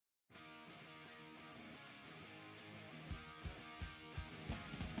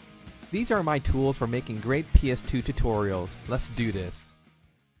These are my tools for making great PS2 tutorials. Let's do this.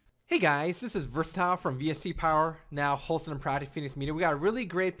 Hey guys, this is Versatile from VST Power, now hosted in Project Phoenix Media. We got a really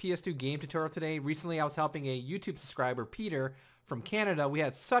great PS2 game tutorial today. Recently I was helping a YouTube subscriber, Peter, from Canada. We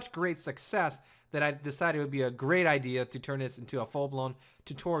had such great success that I decided it would be a great idea to turn this into a full-blown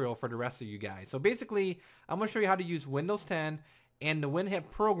tutorial for the rest of you guys. So basically, I'm going to show you how to use Windows 10 and the WinHIIP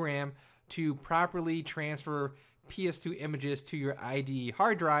program to properly transfer PS2 images to your IDE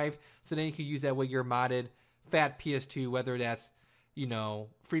hard drive, so then you can use that with your modded fat PS2, whether that's, you know,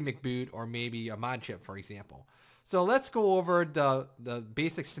 free McBoot or maybe a mod chip, for example. So let's go over the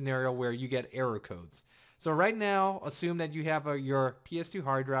basic scenario where you get error codes. So right now, assume that you have your PS2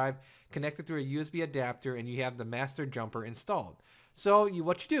 hard drive connected through a USB adapter and you have the master jumper installed. So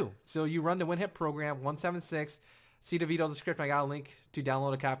what you do, so you run the WinHIIP program 176, see the video description, I got a link to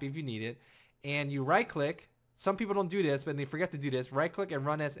download a copy if you need it, and you right click. Some people don't do this, but they forget to do this. Right click and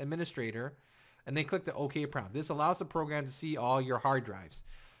run as administrator, and then click the OK prompt. This allows the program to see all your hard drives.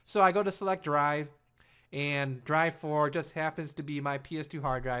 So I go to select drive, and drive 4 just happens to be my PS2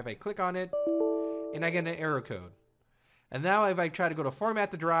 hard drive. I click on it, and I get an error code. And now if I try to go to format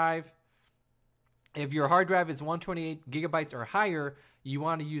the drive, if your hard drive is 128 gigabytes or higher, you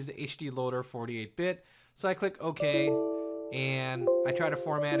want to use the HD loader 48-bit. So I click OK, and I try to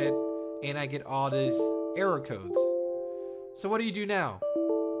format it, and I get all these error codes. So what do you do now?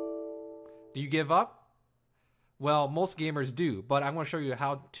 Do you give up? Well, most gamers do, but I'm going to show you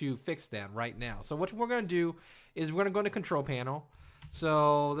how to fix that right now. So what we're going to do is we're going to go to control panel.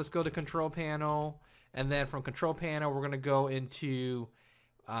 So let's go to control panel, and then from control panel we're going to go into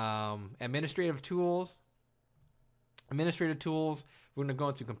administrative tools. Administrative tools, we're going to go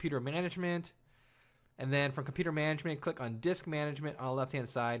into computer management, and then from computer management click on disk management on the left hand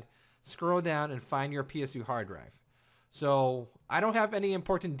side. Scroll down and find your PS2 hard drive. So I don't have any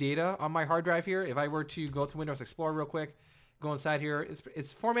important data on my hard drive here. If I were to go to Windows Explorer real quick, go inside here,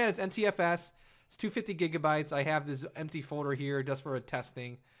 it's formatted as NTFS. It's 250 gigabytes. I have this empty folder here just for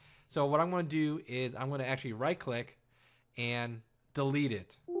testing. So what I'm going to do is I'm going to actually right click and delete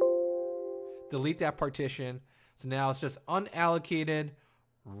it. Delete that partition. So now it's just unallocated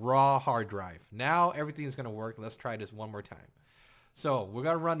raw hard drive. Now everything's going to work. Let's try this one more time. So we're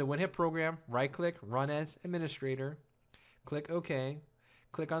going to run the WinHIIP program, right click, run as administrator, click OK,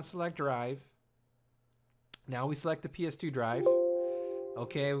 click on select drive. Now we select the PS2 drive.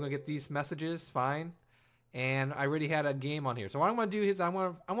 Okay, we're going to get these messages, fine. And I already had a game on here. So what I'm going to do is I'm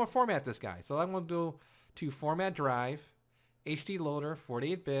going to format this guy. So I'm going to go to format drive, HD loader,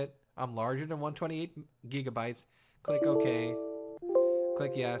 48-bit. I'm larger than 128 gigabytes. Click OK,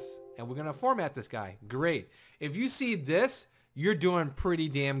 click yes, and we're going to format this guy. Great. If you see this, you're doing pretty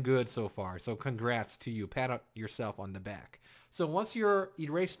damn good so far. So congrats to you. Pat yourself on the back. So once your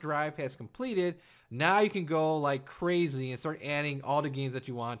erase drive has completed, now you can go like crazy and start adding all the games that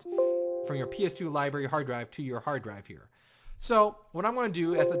you want from your PS2 library hard drive to your hard drive here. So what I'm going to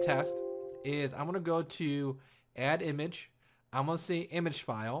do as a test is I'm going to go to add image. I'm going to say image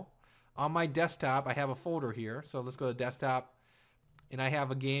file. On my desktop, I have a folder here. So let's go to desktop, and I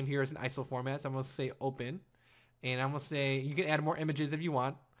have a game here as an ISO format. So I'm going to say open. And I'm going to say, you can add more images if you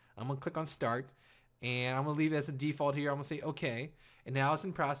want. I'm going to click on start. And I'm going to leave it as a default here. I'm going to say OK. And now it's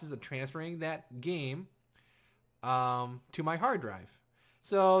in process of transferring that game to my hard drive.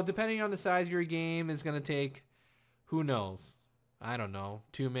 So depending on the size of your game, it's going to take, who knows, I don't know,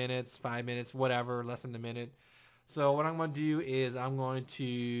 2 minutes, 5 minutes, whatever, less than a minute. So what I'm going to do is I'm going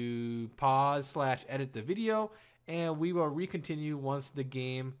to pause/edit the video, and we will recontinue once the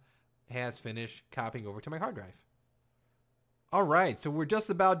game has finished copying over to my hard drive. Alright, so we're just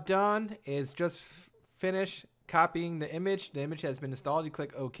about done. It's just finished copying the image. The image has been installed. You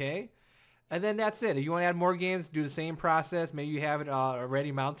click OK. And then that's it. If you want to add more games, do the same process. Maybe you have it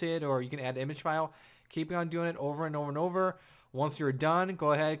already mounted, or you can add the image file. Keep on doing it over and over and over. Once you're done,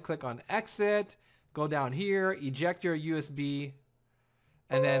 go ahead, click on exit. Go down here, eject your USB,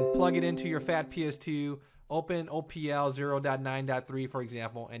 and then plug it into your fat PS2. Open OPL 0.9.3, for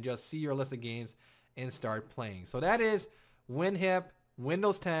example, and just see your list of games and start playing. So that is WinHIIP,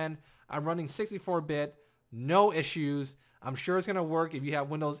 Windows 10. I'm running 64-bit, no issues. I'm sure it's going to work if you have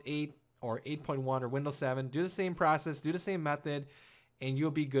Windows 8 or 8.1 or Windows 7. Do the same process, do the same method, and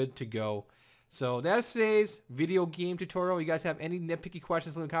you'll be good to go. So that's today's video game tutorial. You guys have any nitpicky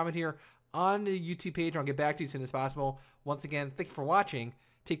questions, leave a comment here on the YouTube page. I'll get back to you as soon as possible. Once again, thank you for watching.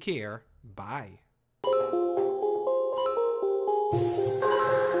 Take care. Bye.